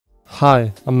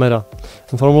Hi, I'm Meta,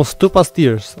 and for almost 2 past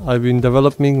years I've been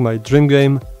developing my dream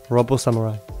game,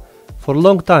 RoboSamurai. For a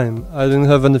long time I didn't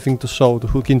have anything to show to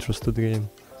hook interest to the game,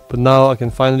 but now I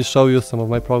can finally show you some of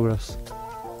my progress.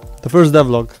 The first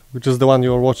devlog, which is the one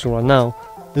you are watching right now,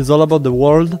 is all about the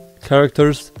world,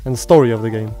 characters and story of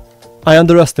the game. I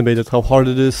underestimated how hard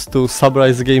it is to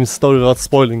summarize the game's story without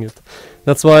spoiling it.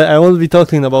 That's why I won't be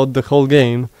talking about the whole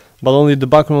game, but only the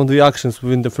background reactions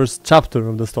within the first chapter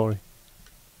of the story.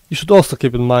 You should also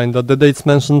keep in mind that the dates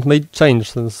mentioned may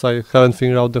change since I haven't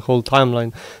figured out the whole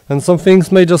timeline, and some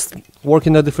things may just work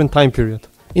in a different time period.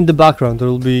 In the background there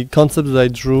will be concepts that I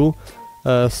drew,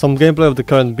 some gameplay of the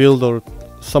current build or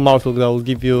some artwork that will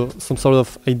give you some sort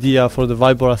of idea for the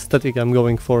vibe or aesthetic I'm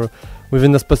going for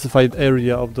within a specified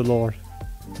area of the lore.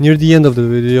 Near the end of the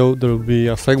video there will be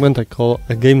a segment I call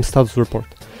a game status report.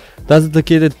 That's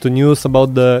dedicated to news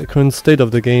about the current state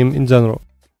of the game in general.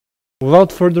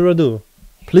 Without further ado,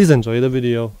 please enjoy the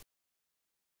video.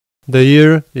 The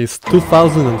year is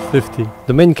 2050.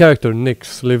 The main character,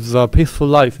 Nix, lives a peaceful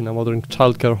life in a modern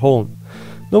childcare home.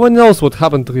 No one knows what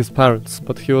happened to his parents,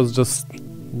 but he was just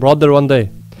brought there one day.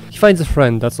 He finds a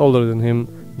friend that's older than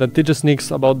him that teaches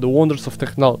Nix about the wonders of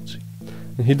technology,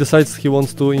 and he decides he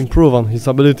wants to improve on his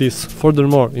abilities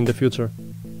furthermore in the future.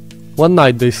 One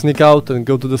night they sneak out and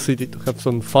go to the city to have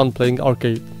some fun playing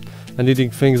arcade and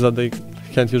eating things that they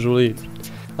can't usually eat,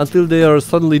 until they are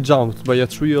suddenly jumped by a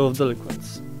trio of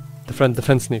delinquents. The friend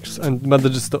defends Nix and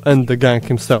manages to end the gang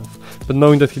himself, but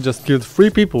knowing that he just killed 3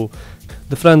 people,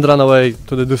 the friend ran away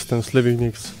to the distance, leaving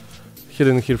Nix. He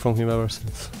didn't hear from him ever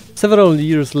since. Several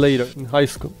years later, in high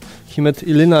school, he met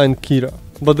Elena and Kira,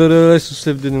 but the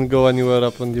relationship didn't go anywhere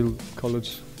up until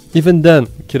college. Even then,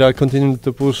 Kira continued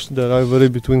to push the rivalry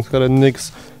between her and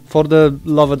Nix for the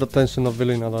love and attention of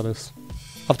Elena, that is.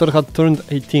 After he had turned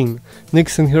 18,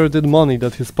 Nix inherited money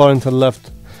that his parents had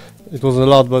left. It was a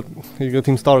lot, but he got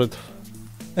him started.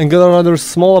 And got another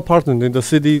small apartment in the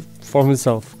city for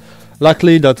himself.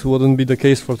 Luckily, that wouldn't be the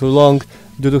case for too long,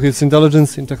 due to his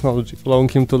intelligence in technology, allowing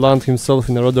him to land himself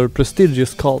in a rather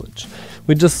prestigious college,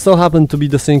 which just so happened to be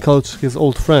the same college his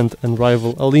old friend and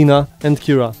rival Elena and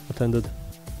Kira attended.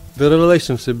 The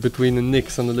relationship between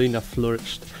Nix and Elena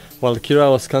flourished, while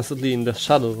Kira was constantly in the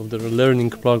shadow of their learning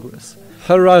progress.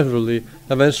 Her rivalry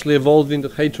eventually evolved into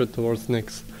hatred towards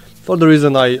Nix, for the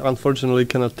reason I unfortunately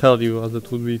cannot tell you, as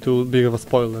it would be too big of a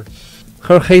spoiler.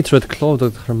 Her hatred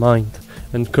clouded her mind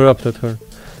and corrupted her.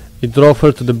 It drove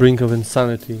her to the brink of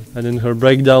insanity, and in her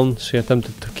breakdown she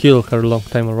attempted to kill her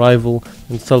longtime rival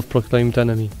and self-proclaimed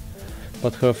enemy.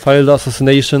 But her failed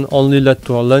assassination only led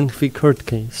to a lengthy court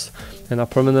case and a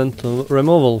permanent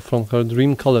removal from her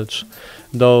dream college,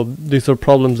 though these are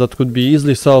problems that could be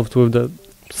easily solved with the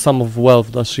sum of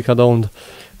wealth that she had owned.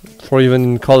 For even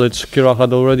in college, Kira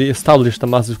had already established a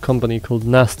massive company called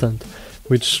Nascent,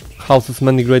 which houses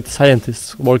many great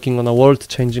scientists working on a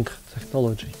world-changing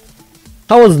technology.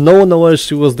 How was no one aware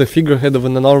she was the figurehead of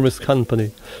an enormous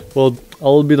company? Well, a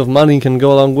little bit of money can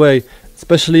go a long way,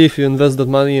 especially if you invest that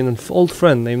money in an old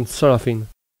friend named Seraphine.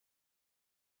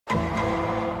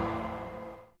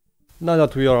 Now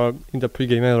that we are in the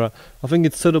pre-game era, I think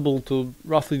it's suitable to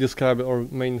roughly describe our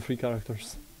main 3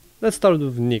 characters. Let's start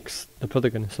with Nix, the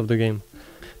protagonist of the game.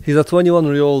 He's a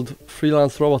 21-year-old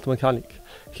freelance robot mechanic.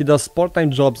 He does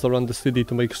part-time jobs around the city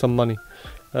to make some money.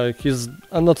 He's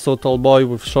a not-so-tall boy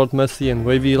with short, messy and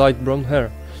wavy light brown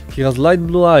hair. He has light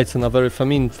blue eyes and a very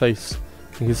feminine face.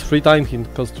 In his free time he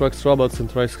constructs robots and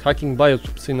tries hacking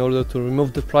biochips in order to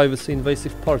remove the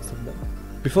privacy-invasive parts of them.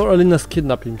 Before Elena's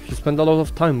kidnapping, he spent a lot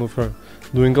of time with her,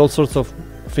 doing all sorts of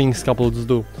things couples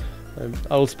do.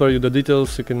 I will spare you the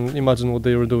details, you can imagine what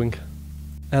they were doing.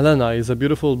 Elena is a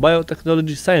beautiful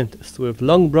biotechnology scientist with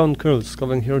long brown curls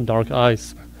covering her dark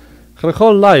eyes. Her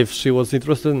whole life she was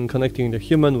interested in connecting the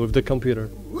human with the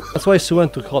computer. That's why she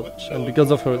went to college, and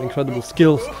because of her incredible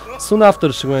skills, soon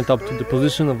after she went up to the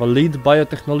position of a lead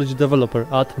biotechnology developer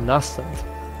at Nascent.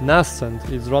 Nascent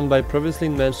is run by previously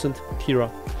mentioned Kira.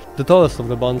 The tallest of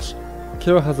the bunch,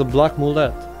 Kira has a black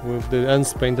mullet with the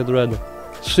ends painted red.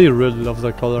 She really loves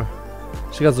that color.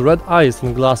 She has red eyes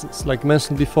and glasses. Like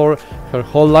mentioned before, her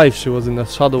whole life she was in the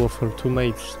shadow of her 2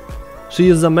 mates. She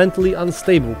is a mentally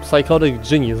unstable, psychotic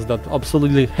genius that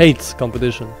absolutely hates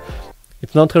competition.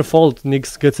 It's not her fault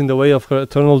Nix gets in the way of her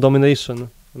eternal domination.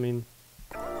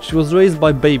 She was raised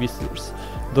by babysitters.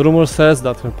 The rumor says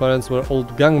that her parents were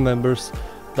old gang members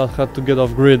that had to get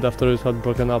off grid after it had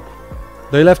broken up.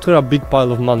 They left her a big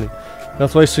pile of money.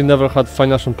 That's why she never had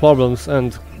financial problems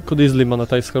and could easily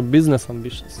monetize her business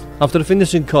ambitions. After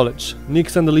finishing college,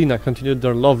 Nix and Elena continued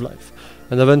their love life,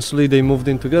 and eventually they moved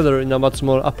in together in a much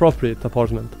more appropriate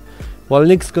apartment. While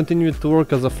Nix continued to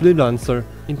work as a freelancer,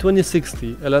 in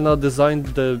 2060 Elena designed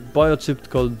the biochip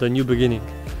called the New Beginning.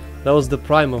 That was the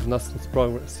prime of Nasted's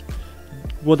progress.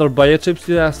 What are biochips,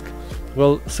 you ask?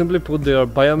 Well, simply put, they are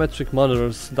biometric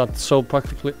monitors that show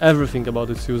practically everything about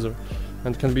its user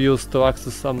and can be used to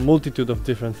access a multitude of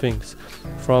different things,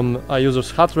 from a user's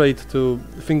heart rate to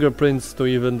fingerprints to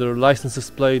even their license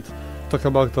plate. Talk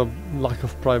about a lack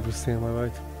of privacy, am I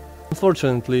right?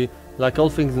 Unfortunately, like all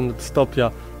things in the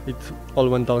dystopia, it all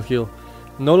went downhill.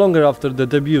 No longer after the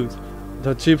debut,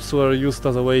 the chips were used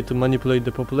as a way to manipulate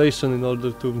the population in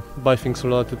order to buy things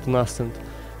related to Nascent,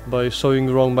 by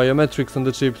showing wrong biometrics on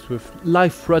the chips with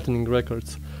life-threatening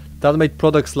records. That made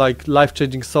products like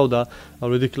life-changing soda, a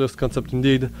ridiculous concept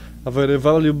indeed, a very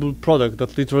valuable product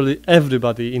that literally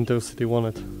everybody in the city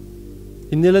wanted.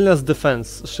 In Elena's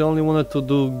defense, she only wanted to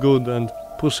do good and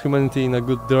push humanity in a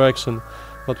good direction,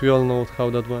 but we all know how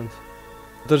that went.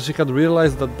 After she had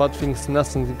realized that bad things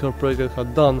Nascent Incorporated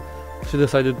had done, she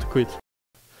decided to quit.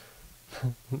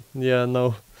 Yeah,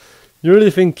 no. You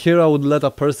really think Kira would let a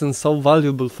person so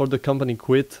valuable for the company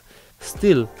quit?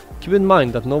 Still, keep in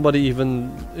mind that nobody,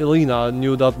 even Elena,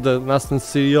 knew that the Nascent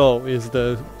CEO is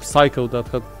the psycho that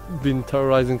had been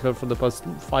terrorizing her for the past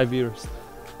 5 years.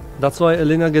 That's why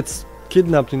Elena gets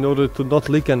kidnapped in order to not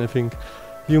leak anything.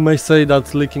 You may say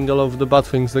that leaking all of the bad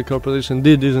things the corporation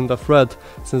did isn't a threat,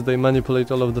 since they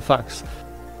manipulate all of the facts.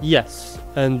 Yes,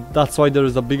 and that's why there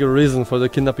is a bigger reason for the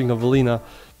kidnapping of Elena,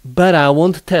 but I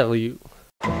won't tell you.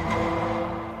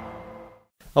 I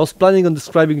was planning on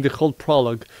describing the whole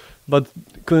prologue, but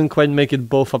couldn't quite make it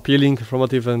both appealing,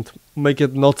 informative, and make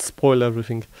it not spoil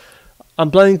everything.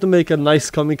 I'm planning to make a nice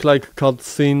comic-like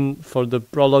cutscene for the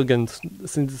prologue, and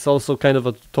since it's also kind of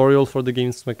a tutorial for the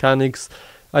game's mechanics,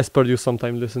 I spared you some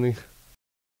time listening.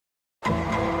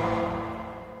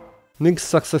 Nix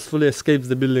successfully escapes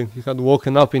the building he had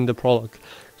woken up in the prologue.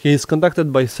 He is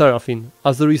contacted by Seraphine,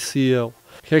 Azuri's CEO.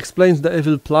 He explains the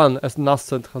evil plan as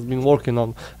Nascent has been working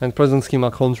on and presents him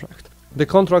a contract. The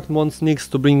contract wants Nix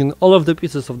to bring in all of the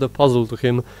pieces of the puzzle to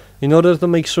him in order to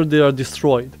make sure they are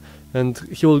destroyed, and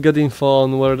he will get info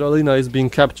on where Elena is being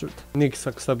captured. Nix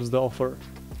accepts the offer.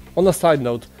 On a side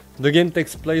note, the game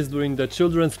takes place during the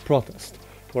children's protest,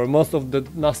 where most of the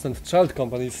Nascent child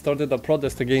companies started a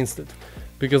protest against it,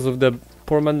 because of the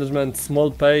poor management, small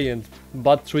pay and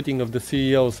bad treating of the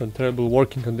CEOs and terrible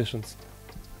working conditions.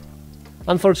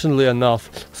 Unfortunately enough,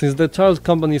 since the child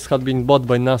companies had been bought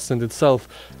by Nascent itself,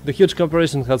 the huge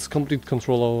corporation has complete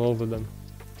control all over them.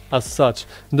 As such,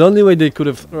 the only way they could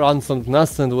have ransomed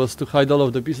Nascent was to hide all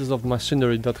of the pieces of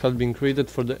machinery that had been created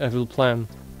for the evil plan.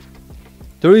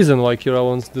 The reason why Kira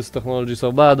wants this technology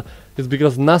so bad is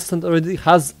because Nascent already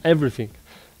has everything,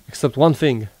 except one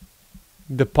thing: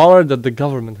 the power that the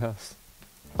government has.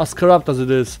 As corrupt as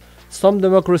it is, some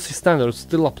democracy standards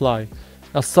still apply.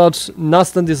 As such,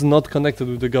 Nascent is not connected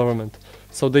with the government,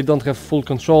 so they don't have full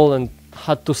control and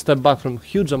had to step back from a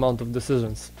huge amount of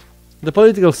decisions. The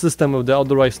political system of the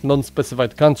authorized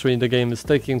non-specified country the game is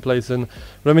taking place in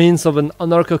remains of an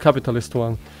anarcho-capitalist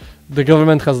one. The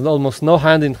government has almost no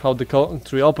hand in how the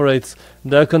country operates,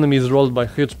 the economy is ruled by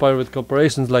huge private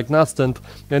corporations like Nascent,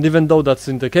 and even though that's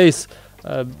in the case,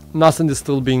 Nascent is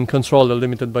still being controlled and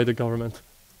limited by the government.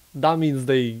 That means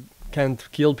they can't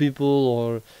kill people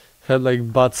or have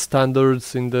like bad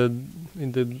standards in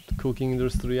the cooking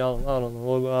industry. I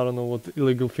don't know what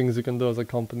illegal things you can do as a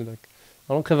company. Like,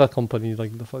 I don't have a company,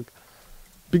 like the fuck.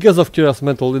 Because of Kira's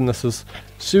mental illnesses,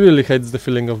 she really hates the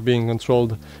feeling of being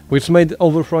controlled, which made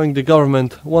overthrowing the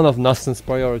government one of Nascent's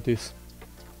priorities.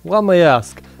 One may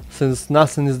ask, since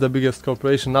Nascent is the biggest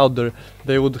corporation out there,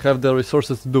 they would have the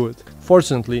resources to do it.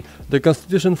 Fortunately, the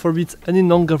constitution forbids any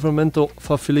non-governmental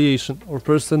affiliation or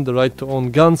person the right to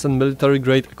own guns and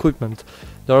military-grade equipment.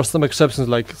 There are some exceptions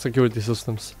like security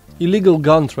systems. Illegal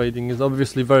gun trading is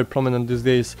obviously very prominent these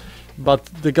days, but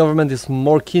the government is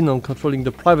more keen on controlling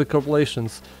the private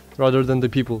corporations rather than the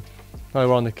people.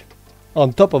 Ironic.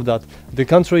 On top of that, the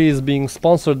country is being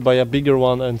sponsored by a bigger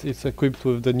one and it's equipped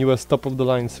with the newest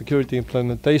top-of-the-line security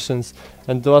implementations,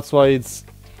 and that's why it's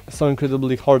so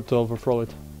incredibly hard to overthrow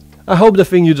it. I hope the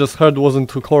thing you just heard wasn't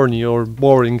too corny or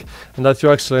boring and that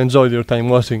you actually enjoyed your time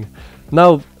watching.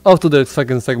 Now, off to the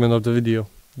second segment of the video,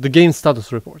 the game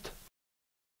status report.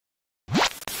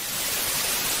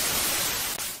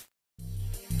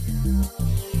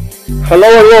 Hello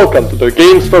and welcome to the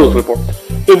Game's Status Report.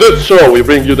 In this show we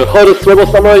bring you the hottest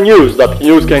RoboSamurai news that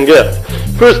news can get.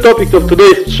 First topic of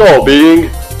today's show being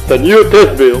the new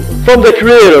test build from the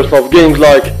creators of games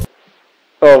like...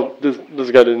 Oh, this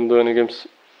guy didn't do any games.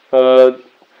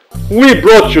 We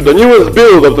brought you the newest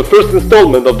build of the first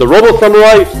installment of the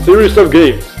RoboSamurai series of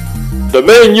games. The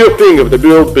main new thing of the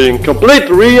build being complete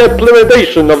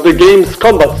re-implementation of the game's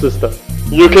combat system.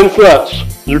 You can slash,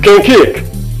 you can kick,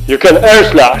 you can air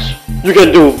slash, you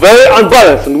can do very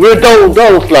unbalanced and weird down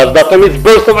slash that emits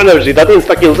bursts of energy that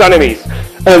insta-kills enemies,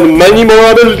 and many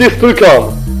more abilities to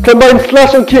come. Combine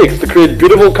slash and kicks to create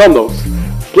beautiful combos.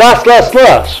 Slash slash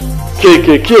slash, kick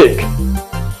kick kick,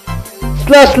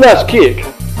 slash slash kick,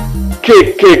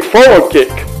 kick kick forward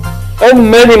kick, and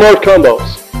many more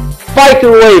combos. Fight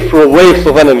your way through waves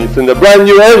of enemies in the brand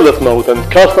new endless mode and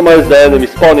customize the enemy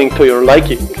spawning to your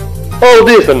liking. All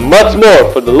this and much more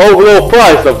for the low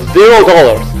price of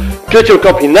 $0. Get your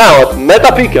copy now at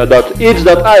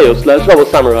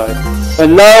metapika.itch.io/RoboSamurai.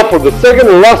 And now for the second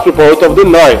and last report of the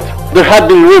night. There had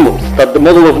been rumors that the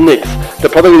model of Nyx, the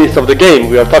protagonist of the game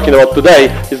we are talking about today,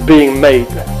 is being made.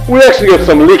 We actually have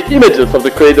some leaked images of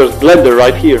the creator's blender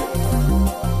right here.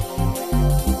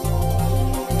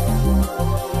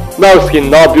 Now skin,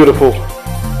 now beautiful.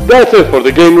 That's it for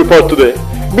the game report today.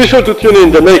 Be sure to tune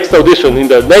in the next audition in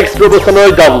the next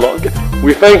RoboSamurai DEVLOG.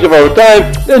 We thank you for your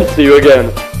time and see you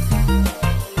again.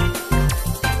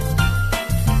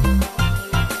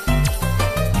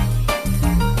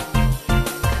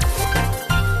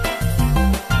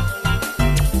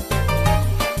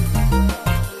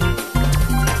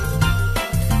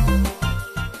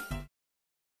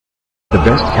 The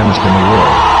best chemist in the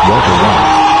world, Walter White.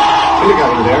 Hey, guy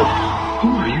over there. Who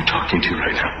are you talking to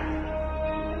right now?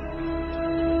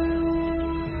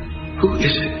 Who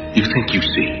is it you think you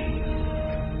see?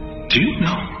 Do you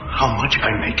know how much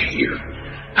I make a year?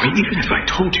 I mean, even if I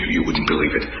told you, you wouldn't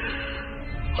believe it.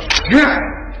 Yeah,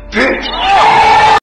 bitch!